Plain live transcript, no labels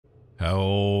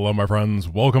Hello my friends,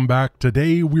 welcome back.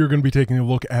 Today we are going to be taking a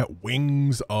look at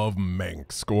Wings of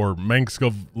Mengsk, or Mengsk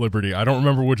of Liberty. I don't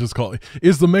remember which is called.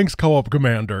 Is the Mengsk co-op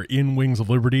commander in Wings of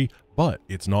Liberty, but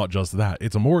it's not just that.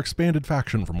 It's a more expanded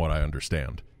faction from what I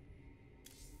understand.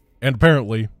 And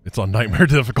apparently, it's on Nightmare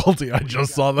difficulty. I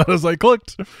just saw that as I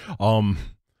clicked.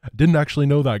 Didn't actually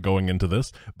know that going into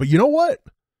this, but you know what?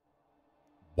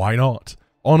 Why not?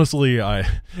 Honestly,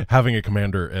 having a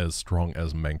commander as strong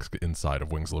as Mengsk inside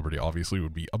of Wings of Liberty obviously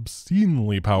would be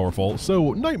obscenely powerful,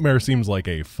 so Nightmare seems like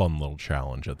a fun little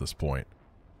challenge at this point.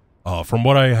 From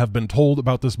what I have been told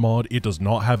about this mod, it does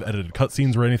not have edited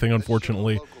cutscenes or anything,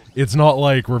 unfortunately. It's not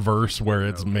like Reverse, where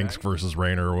it's Mengsk versus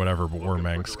Rainer or whatever, but we're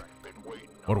Mengsk.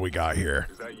 What do we got here?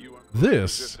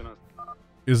 This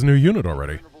is a new unit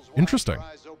already. Interesting.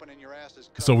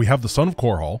 So we have the Son of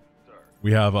Korhal.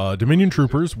 We have Dominion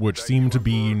Troopers, which seem to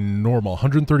be normal,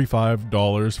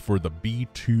 $135 for the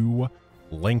B2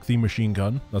 lengthy machine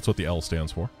gun. That's what the L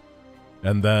stands for.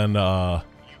 And then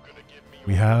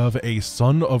we have a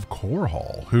Son of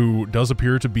Korhal, who does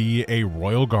appear to be a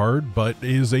Royal Guard, but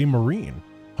is a Marine.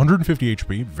 150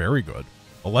 HP, very good.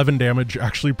 11 damage,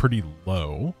 actually pretty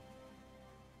low.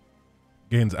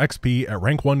 Gains XP at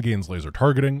rank 1, gains laser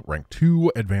targeting, rank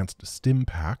 2, advanced stim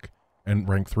pack, and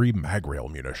rank 3, mag rail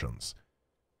munitions.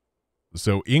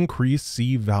 So increase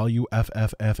C value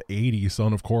FFF80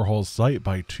 Son of Korhal's sight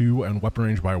by 2 and weapon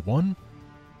range by 1.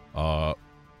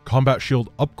 Combat shield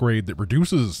upgrade that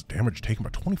reduces damage taken by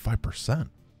 25%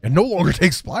 and no longer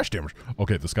takes splash damage.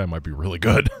 Okay, this guy might be really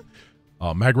good.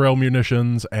 Mag rail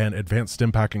munitions and advanced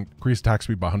stim pack increase attack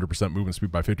speed by 100%, movement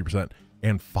speed by 50%,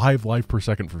 and 5 life per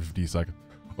second for 50 seconds.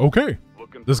 Okay,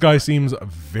 this guy seems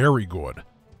very good.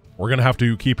 We're going to have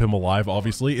to keep him alive,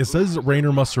 obviously. It says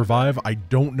Rainer must survive. I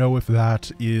don't know if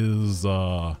that is,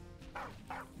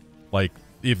 like,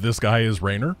 if this guy is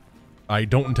Rainer. I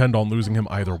don't intend on losing him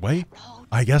either way.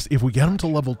 I guess if we get him to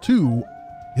level 2,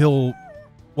 he'll,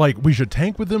 like, we should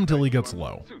tank with him till he gets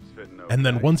low. And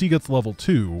then once he gets level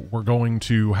 2, we're going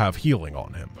to have healing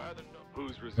on him.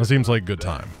 That seems like a good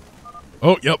time.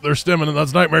 Oh, yep, they're stimming, and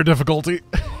that's Nightmare difficulty.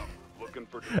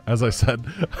 As I said,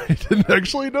 I didn't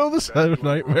actually know this had a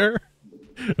Nightmare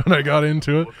when I got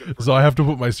into it, so I have to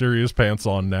put my serious pants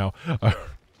on now.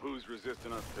 Who's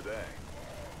resisting us today?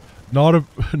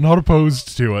 Not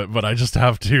opposed to it, but I just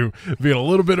have to be in a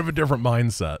little bit of a different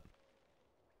mindset.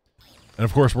 And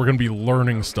of course, we're going to be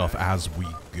learning stuff as we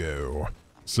go,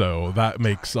 so that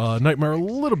makes Nightmare a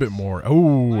little bit more.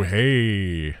 Oh,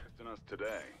 hey,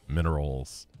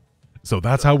 minerals. So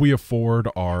that's how we afford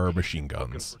our machine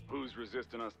guns. Who's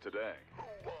resisting us today?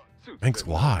 Mengsk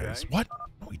lies. What?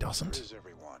 No, he doesn't.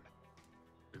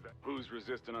 Who's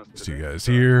resisting us Just two today? guys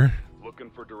here. Looking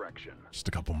for direction. Just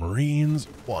a couple Marines.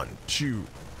 1, 2.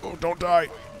 Oh, don't die.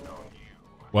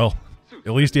 Well,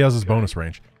 at least he has his bonus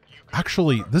range.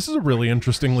 Actually, this is a really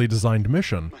interestingly designed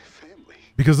mission,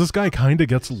 because this guy kind of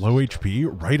gets low HP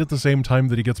right at the same time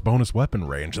that he gets bonus weapon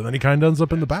range, and then he kind of ends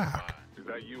up in the back.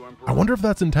 I wonder if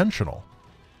that's intentional.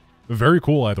 Very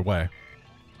cool either way.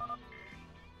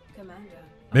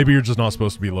 Maybe you're just not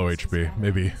supposed to be low HP.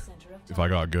 Maybe if I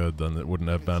got good, then it wouldn't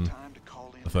have been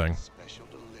a thing.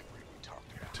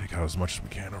 Take out as much as we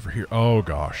can over here. Oh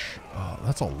gosh,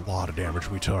 that's a lot of damage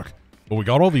we took. But we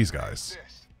got all these guys.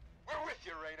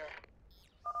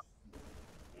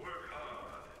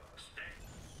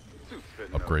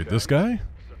 Upgrade this guy.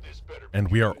 And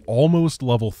we are almost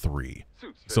level 3.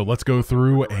 So let's go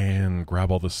through and grab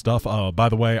all this stuff. By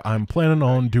the way, I'm planning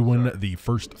on doing the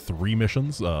first 3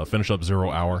 missions, finish up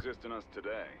 0 hour.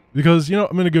 Because, you know,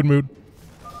 I'm in a good mood.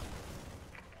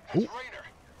 Ooh.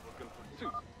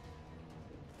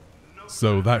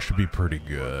 So that should be pretty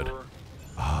good.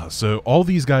 So all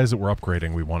these guys that we're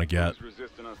upgrading, we want to get.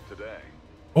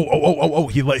 Oh,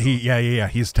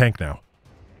 he's tank now.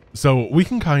 So we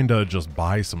can kind of just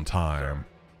buy some time.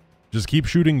 Just keep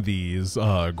shooting these,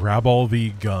 grab all the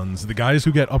guns. The guys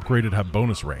who get upgraded have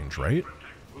bonus range, right?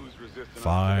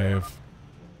 5,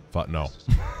 no.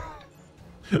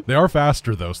 They are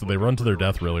faster, though, so they run to their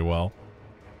death really well.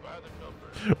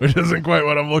 Which isn't quite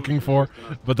what I'm looking for,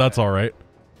 but that's all right.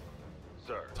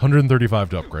 It's 135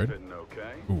 to upgrade.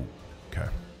 Ooh, okay.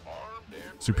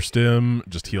 Super Stim,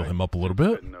 just heal him up a little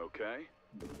bit.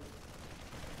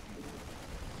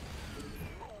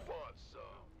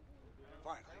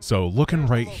 So looking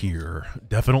right here,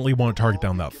 definitely want to target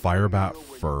down that fire bat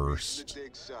first.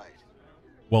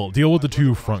 Well, deal with the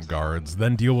 2 front guards,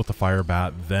 then deal with the fire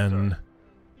bat, then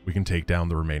we can take down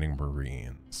the remaining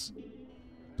Marines.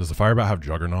 Does the fire bat have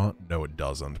Juggernaut? No, it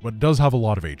doesn't, but it does have a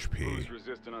lot of HP.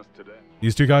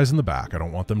 These 2 guys in the back, I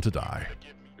don't want them to die.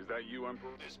 Emperor?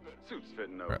 Suit's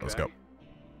fitting okay. Alright, let's go.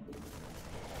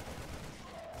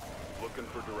 Looking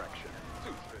for direction.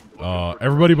 Suit's fitting.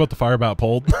 Everybody but the firebat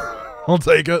pulled. I'll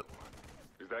take it.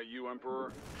 Is that you,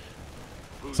 Emperor?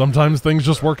 Sometimes things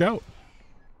just work out.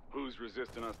 Who's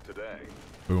resisting us today?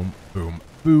 Boom, boom,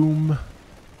 boom.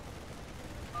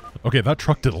 Okay, that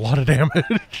truck did a lot of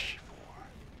damage.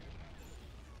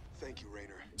 Thank you,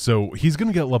 Rainer. So he's going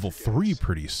to get level 3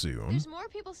 pretty soon.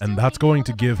 And that's going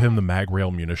to give him the mag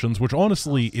rail munitions, which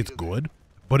honestly, it's good,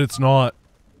 but it's not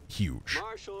huge.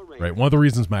 Right? One of the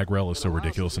reasons mag rail is so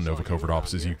ridiculous in Nova Covert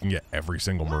Ops is you can get every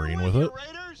single Marine with it.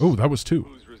 Oh, that was 2.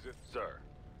 Sir,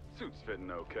 suit's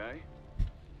fitting okay.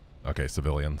 Okay,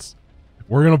 civilians.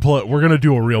 We're gonna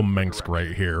do a real Mengsk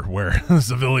right here, where the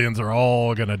civilians are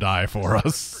all gonna die for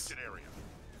us.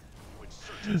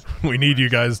 We need you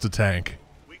guys to tank.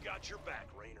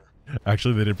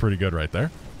 Actually, they did pretty good right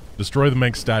there. Destroy the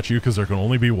Mengsk statue, because there can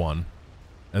only be one.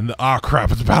 And ah,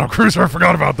 crap, it's a battle cruiser, I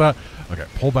forgot about that. Okay,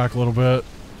 pull back a little bit.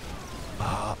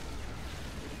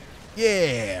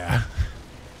 Yeah.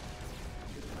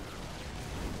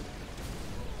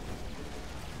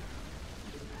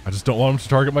 I just don't want him to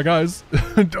target my guys.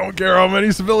 Don't care how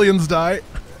many civilians die.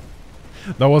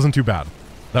 That wasn't too bad.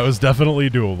 That was definitely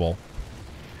doable.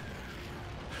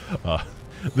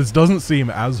 This doesn't seem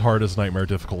as hard as Nightmare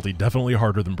difficulty. Definitely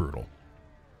harder than Brutal.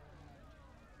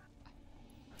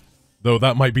 Though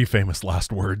that might be famous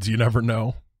last words. You never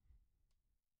know.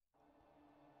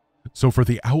 So for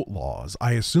the Outlaws,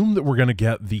 I assume that we're going to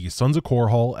get the Sons of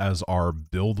Korhal as our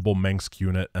buildable Mengsk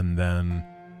unit, and then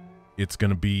it's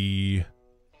going to be...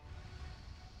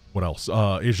 What else?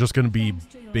 It's just going to be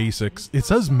basics. It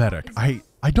says medic. I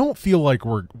don't feel like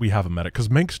we have a medic, because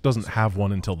Mengsk doesn't have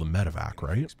one until the medevac,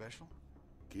 right?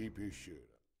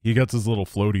 He gets his little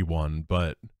floaty one,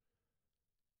 but...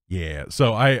 Yeah,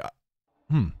 so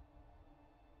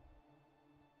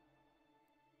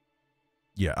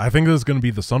Yeah, I think this is going to be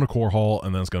the Son of Korhal,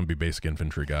 and then it's going to be basic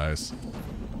infantry, guys.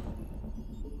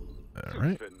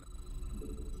 Alright.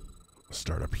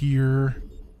 Start up here.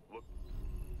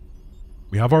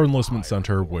 We have our enlistment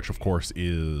center, which of course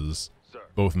is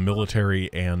both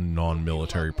military and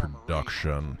non-military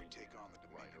production.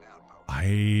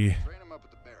 I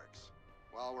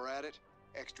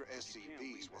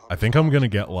think I'm going to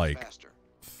get like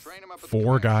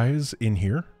 4 guys in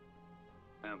here.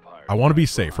 I want to be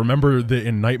safe. Remember that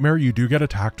in Nightmare, you do get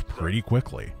attacked pretty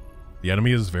quickly. The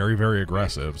enemy is very, very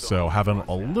aggressive, so having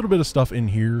a little bit of stuff in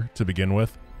here to begin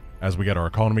with, as we get our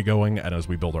economy going and as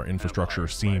we build our infrastructure,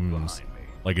 seems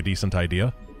like a decent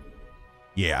idea.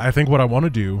 Yeah, I think what I want to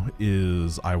do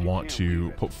is I want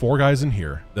to put 4 guys in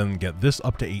here, then get this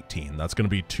up to 18. That's going to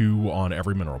be 2 on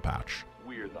every mineral patch.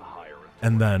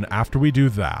 And then after we do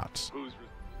that,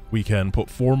 we can put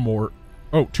 4 more...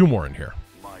 Oh, 2 more in here.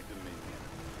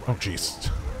 Oh,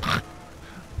 jeez.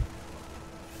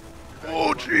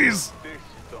 Oh, jeez.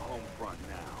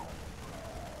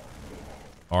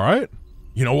 All right.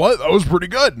 You know what? That was pretty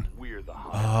good.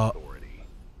 I'm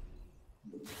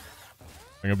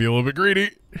going to be a little bit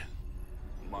greedy.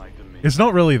 It's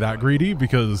not really that greedy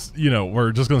because, you know,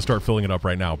 we're just going to start filling it up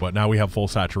right now. But now we have full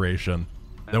saturation.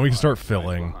 Then we can start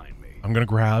filling. I'm going to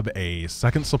grab a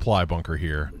second supply bunker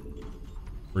here.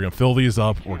 We're going to fill these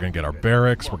up. We're going to get our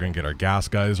barracks. We're going to get our gas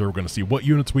geyser. We're going to see what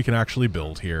units we can actually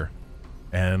build here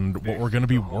and what we're going to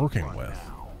be working with.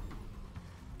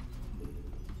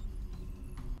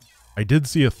 I did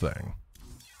see a thing.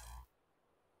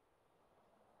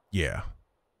 Yeah.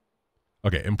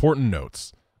 Okay, important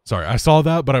notes. Sorry, I saw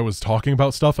that, but I was talking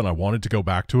about stuff and I wanted to go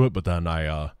back to it, but then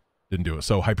I didn't do it.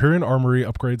 So Hyperion Armory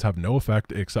upgrades have no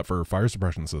effect except for fire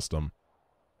suppression system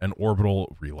and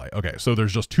orbital relay. Okay, so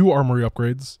there's just 2 armory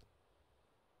upgrades.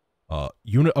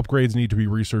 Unit upgrades need to be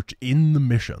researched in the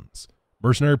missions.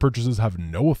 Mercenary purchases have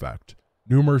no effect.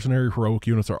 New mercenary heroic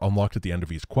units are unlocked at the end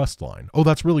of each quest line. Oh,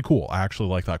 that's really cool. I actually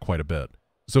like that quite a bit.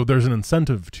 So there's an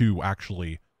incentive to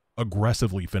actually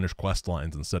aggressively finish quest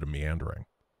lines instead of meandering.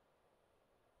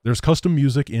 There's custom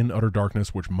music in Utter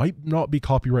Darkness, which might not be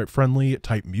copyright friendly.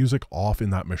 Type music off in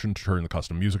that mission to turn the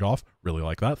custom music off. Really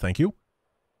like that. Thank you.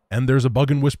 And there's a bug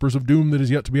in Whispers of Doom that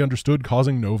is yet to be understood,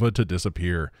 causing Nova to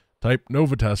disappear. Type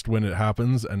Nova test when it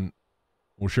happens, and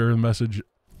we'll share the message.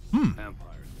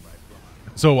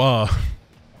 So,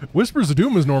 Whispers of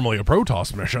Doom is normally a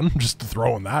Protoss mission. Just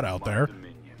throwing that out there.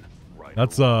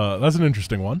 That's an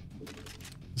interesting one.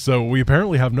 So we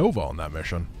apparently have Nova on that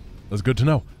mission. That's good to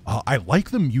know. I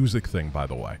like the music thing, by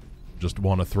the way. Just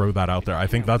want to throw that out there. I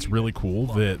think that's really cool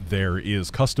that there is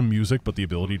custom music, but the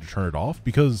ability to turn it off,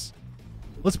 because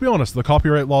let's be honest, the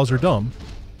copyright laws are dumb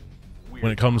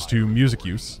when it comes to music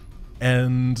use.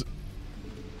 And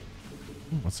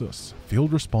What's this?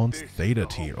 Field response theta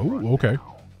T. Oh, okay.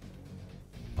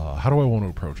 How do I want to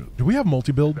approach it? Do we have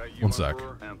multi-build? One sec.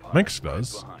 Mengsk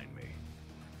does.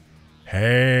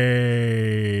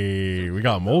 Hey, we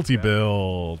got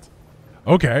multi-build.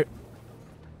 Okay.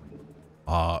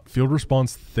 Field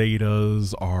response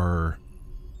thetas are...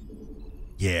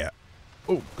 Yeah.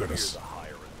 Oh, goodness.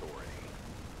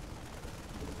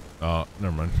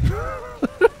 Never mind. If you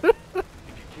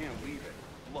can't leave it,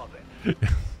 love it.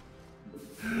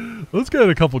 Let's get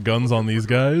a couple guns on these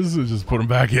guys. Just put them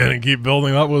back in and keep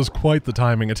building. That was quite the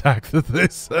timing attack that they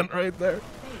sent right there.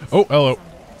 Oh, hello.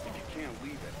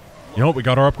 You know what? We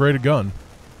got our upgraded gun.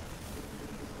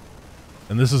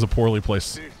 And this is a poorly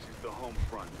placed... This is the home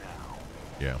front now.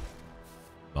 Yeah.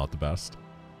 Not the best.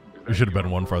 We should have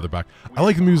been one farther back. I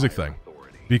like the music thing.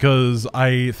 Because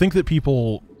I think that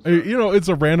people... You know, it's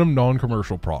a random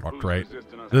non-commercial product, right?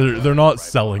 They're not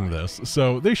selling this,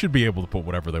 so they should be able to put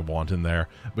whatever they want in there.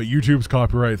 But YouTube's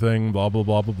copyright thing, blah, blah,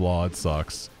 blah, blah, blah, it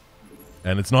sucks.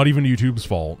 And it's not even YouTube's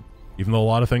fault, even though a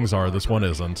lot of things are, this one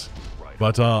isn't.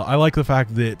 But I like the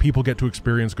fact that people get to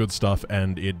experience good stuff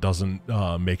and it doesn't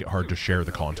make it hard to share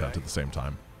the content at the same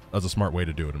time. That's a smart way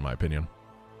to do it, in my opinion.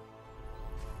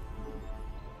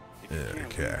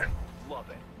 Okay. We're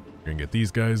gonna get these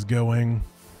guys going.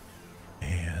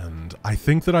 And I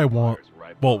think that I want...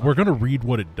 Well, we're going to read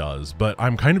what it does, but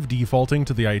I'm kind of defaulting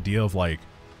to the idea of, like,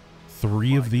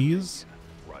 3 of these,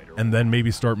 and then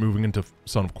maybe start moving into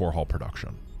Son of Core Hall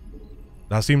production.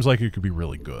 That seems like it could be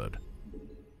really good.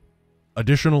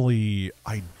 Additionally,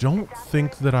 I don't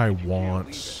think that I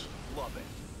want...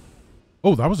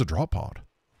 Oh, that was a drop pod.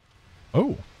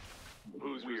 Oh.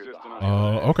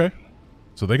 Okay.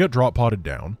 So they get drop podded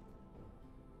down.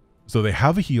 So they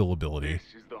have a heal ability.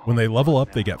 When they level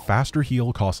up, they get faster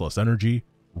heal, cost less energy,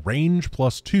 range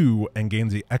 +2, and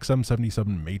gains the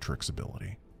XM77 Matrix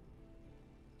ability.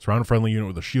 Surround a friendly unit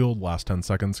with a shield, last 10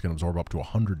 seconds, can absorb up to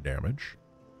 100 damage.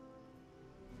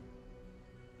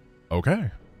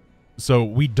 Okay. So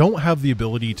we don't have the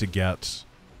ability to get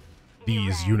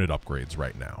these unit upgrades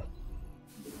right now.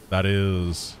 That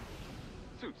is...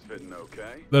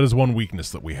 That is one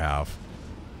weakness that we have.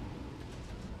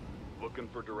 Looking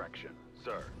for direction,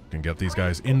 sir. Can get these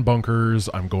guys in bunkers.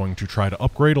 I'm going to try to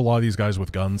upgrade a lot of these guys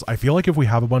with guns. I feel like if we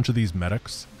have a bunch of these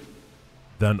medics,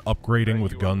 then upgrading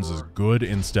with guns is good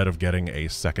instead of getting a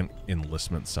second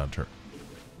enlistment center.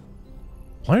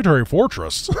 Planetary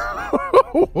Fortress.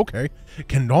 Okay.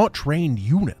 Cannot train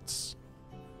units.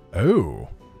 Oh.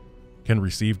 Can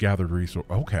receive gathered resource.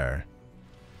 Okay.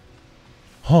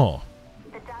 Huh.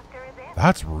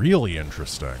 That's really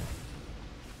interesting.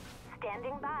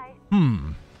 Standing by.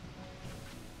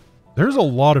 There's a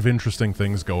lot of interesting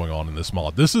things going on in this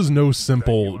mod. This is no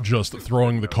simple just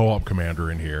throwing the co-op commander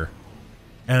in here.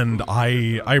 And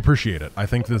I appreciate it. I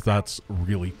think that that's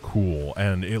really cool.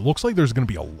 And it looks like there's going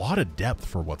to be a lot of depth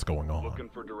for what's going on. Looking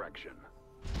for direction.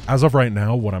 As of right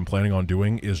now, what I'm planning on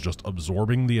doing is just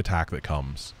absorbing the attack that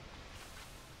comes.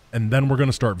 And then we're going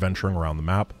to start venturing around the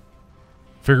map,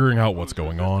 figuring out what's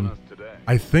going on.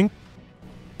 I think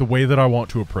the way that I want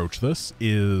to approach this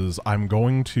is I'm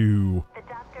going to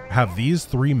have these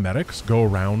 3 medics go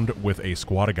around with a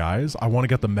squad of guys. I want to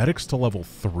get the medics to level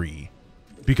 3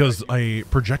 because a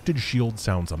projected shield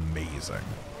sounds amazing.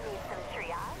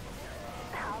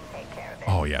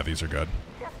 Oh yeah, these are good.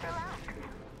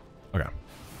 Okay,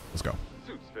 let's go.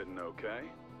 Suit's fitting okay.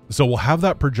 So we'll have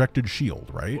that projected shield,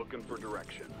 right? Looking for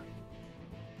direction.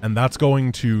 And that's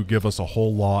going to give us a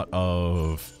whole lot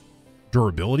of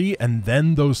durability, and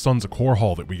then those Sons of Core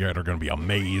Hall that we get are going to be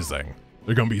amazing.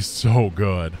 They're going to be so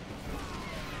good.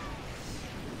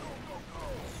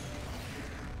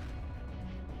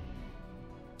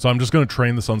 So I'm just going to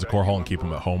train the Sons of Core Hall and keep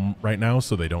them at home right now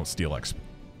so they don't steal XP.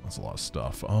 That's a lot of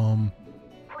stuff.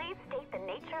 Please state the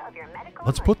nature of your medical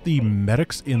Let's put the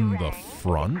medics in the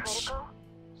front.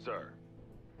 Sir.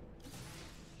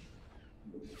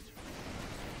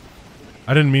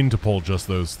 I didn't mean to pull just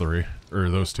those 3,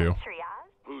 or those 2.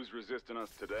 Who's resisting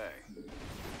us today?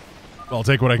 I'll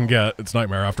take what I can get. It's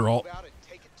Nightmare after all.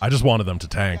 I just wanted them to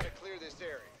tank.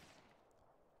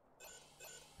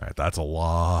 Alright, that's a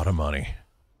lot of money.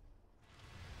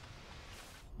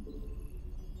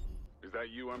 Is that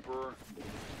you, Emperor?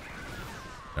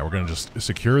 Now we're going to just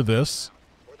secure this.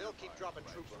 Or they'll keep dropping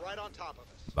troops right on top of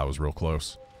us. That was real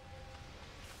close.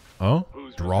 Oh?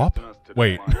 Who's Drop? resisting us today,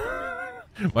 Wait. my friend?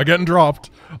 Am I getting dropped?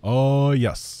 Oh,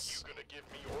 yes. Gonna give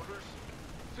me orders?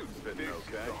 Suit's fitting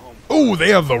okay. Oh, they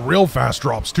have the real fast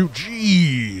drops too.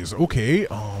 Jeez. Okay.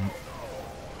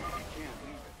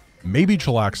 Maybe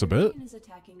chillax a bit. Is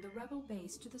attacking the rebel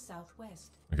base to the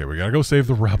southwest. Okay, we gotta go save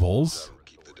the rebels.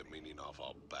 Keep the demeaning off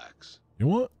You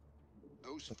know what?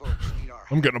 Those folks need our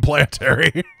I'm getting a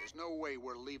planetary. There's no way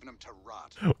we're leaving them to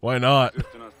rot. Why not?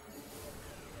 Resisting us.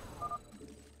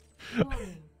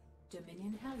 Warning.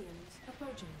 Dominion Hellions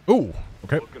approaching. Oh,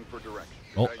 okay. Looking for direction.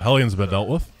 Well, Hellions have been dealt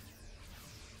with.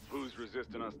 Who's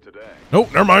resisting us today?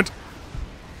 Nope, never mind.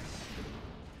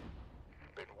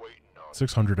 Been waiting on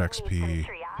 600 XP.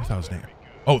 1,000.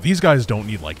 Oh, these guys don't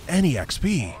need like any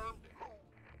XP.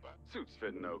 suits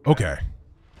fitting okay. Okay.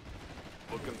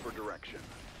 Looking for direction.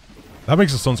 That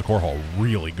makes the Sons of Korhal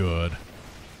really good.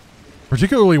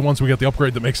 Particularly once we get the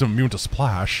upgrade that makes them immune to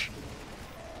splash.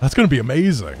 That's going to be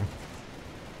amazing.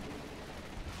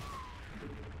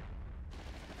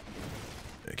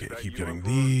 Okay, keep getting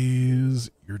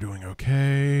these. You're doing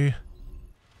okay.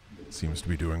 Seems to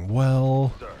be doing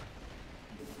well. Sir.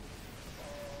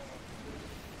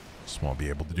 Small be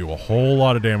able to do a whole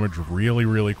lot of damage really,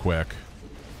 really quick.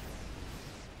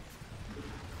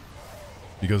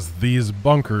 Because these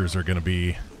bunkers are going to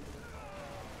be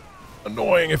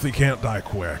annoying if they can't die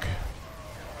quick.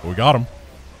 But we got them.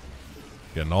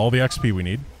 Getting all the XP we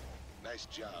need. Nice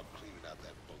job cleaning out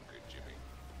that bunker, Jimmy.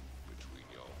 Between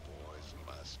your boys and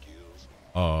my skills.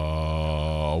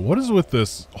 What is with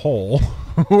this hole?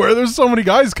 Where there's so many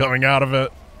guys coming out of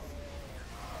it?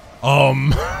 All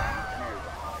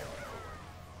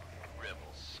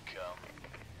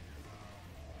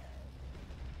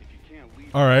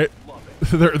right.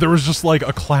 There was just like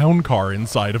a clown car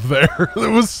inside of there.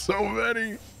 There was so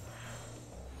many.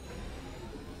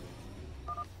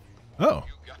 Oh.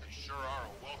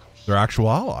 They're actual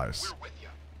allies.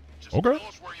 Okay.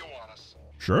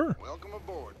 Sure. Welcome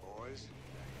aboard, boys.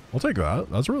 I'll take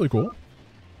that. That's really cool.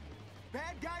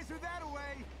 Bad guys are that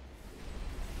away.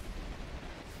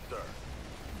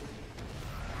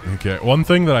 Okay. One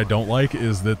thing that I don't like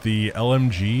is that the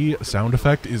LMG sound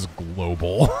effect is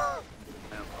global.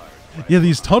 Yeah,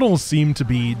 these tunnels seem to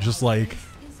be just like,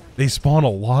 they spawn a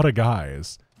lot of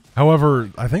guys. However,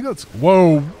 I think that's...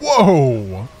 Whoa,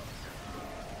 whoa!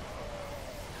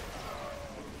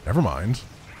 Never mind.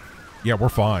 Yeah, we're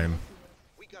fine.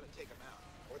 We gotta take them out,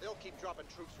 or they'll keep dropping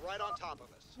troops right on top of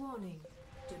us. Warning.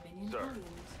 Dominion Hellions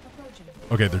approaching.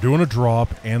 Okay, they're doing a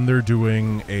drop, and they're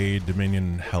doing a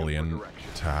Dominion Hellion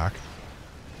attack.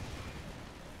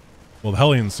 Well, the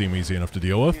Hellions seem easy enough to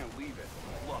deal with. Can't leave it.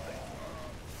 Love it.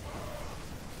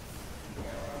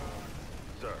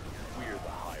 Sir, we're the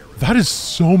higher. That is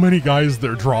so many guys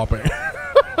they're dropping.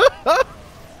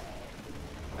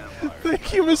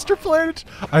 Thank you, Mr. Planet.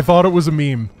 I thought it was a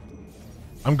meme.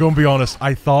 I'm going to be honest.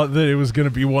 I thought that it was going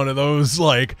to be one of those,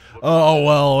 like, oh,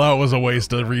 well, that was a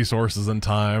waste of resources and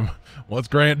time. What's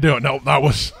Grant doing? No, that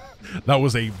was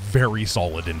a very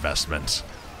solid investment. Is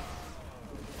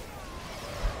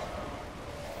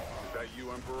that you,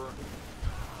 Emperor?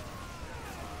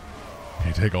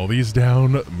 Okay, take all these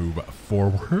down. Move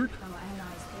forward. Our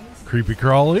allies' base. Creepy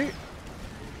crawly.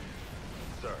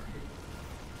 Sir.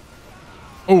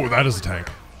 Oh, that is a tank.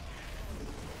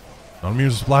 Not immune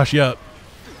to splash yet.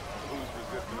 Who's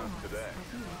resisting us today?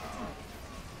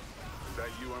 Is that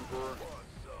you, Emperor?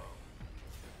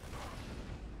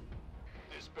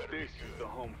 This is the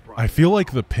home front. I feel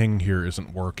like the ping here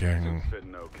isn't working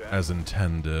Fitting okay. as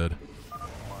intended.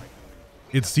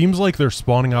 It seems like they're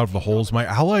spawning out of the holes. My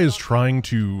ally is trying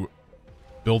to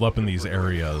build up in these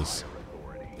areas,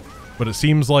 but it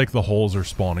seems like the holes are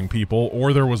spawning people,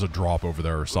 or there was a drop over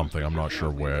there or something. I'm not sure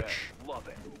which. Love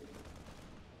it.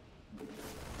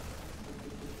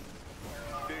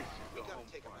 This is We the gotta home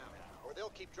take them front. out, or they'll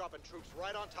keep dropping troops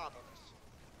right on top of us.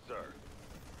 Sir.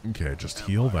 Okay, just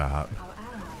heal that. Our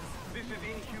allies' This is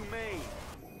inhumane.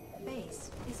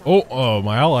 base is Oh,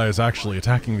 my ally is actually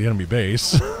attacking the enemy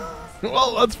base.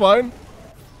 Well, that's fine.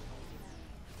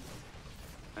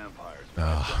 Empire's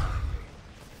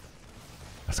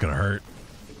That's gonna hurt.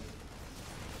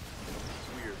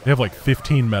 They have like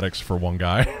 15 medics for one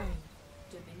guy.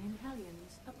 Dominion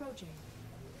Hellions approaching.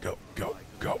 Go, go,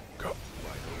 go, go.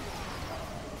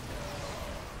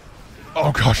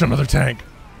 Oh gosh, another tank.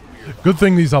 Good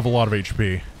thing these have a lot of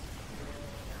HP.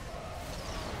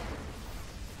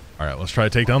 Alright, let's try to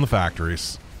take down the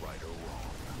factories.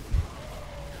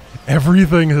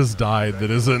 Everything has died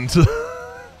that isn't an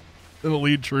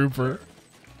elite trooper.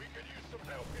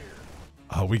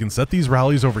 We can set these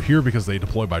rallies over here because they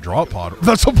deploy by drop pod.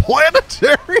 That's a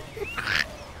planetary!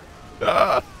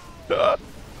 Oh,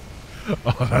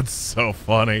 that's so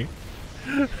funny.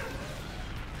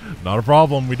 Not a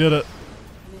problem, we did it.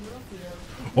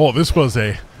 Oh, this is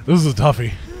a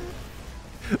toughie.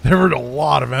 There were a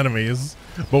lot of enemies,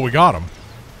 but we got them.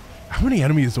 How many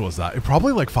enemies was that?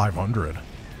 Probably like 500.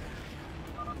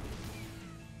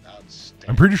 Outstanding.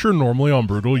 I'm pretty sure normally on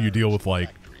Brutal you deal with like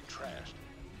Factory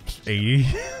trashed. 80.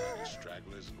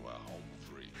 Stragglers and we're home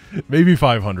free. Maybe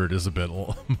 500 is a bit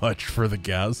much for the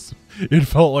guess. It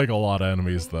felt like a lot of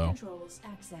enemies though. Controls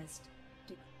accessed.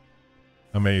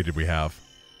 How many did we have?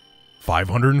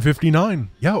 559.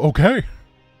 Yeah, okay.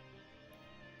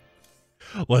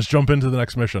 Let's jump into the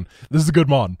next mission. This is a good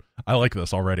mod. I like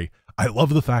this already. I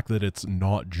love the fact that it's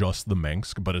not just the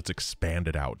Mengsk, but it's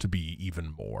expanded out to be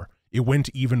even more. It went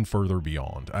even further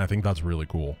beyond. I think that's really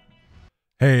cool.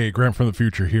 Hey, Grant from the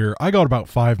future here. I got about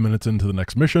 5 minutes into the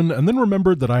next mission and then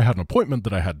remembered that I had an appointment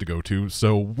that I had to go to,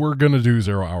 so we're gonna do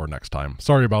 0 hour next time.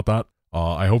 Sorry about that.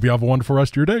 I hope you have a wonderful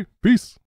rest of your day. Peace.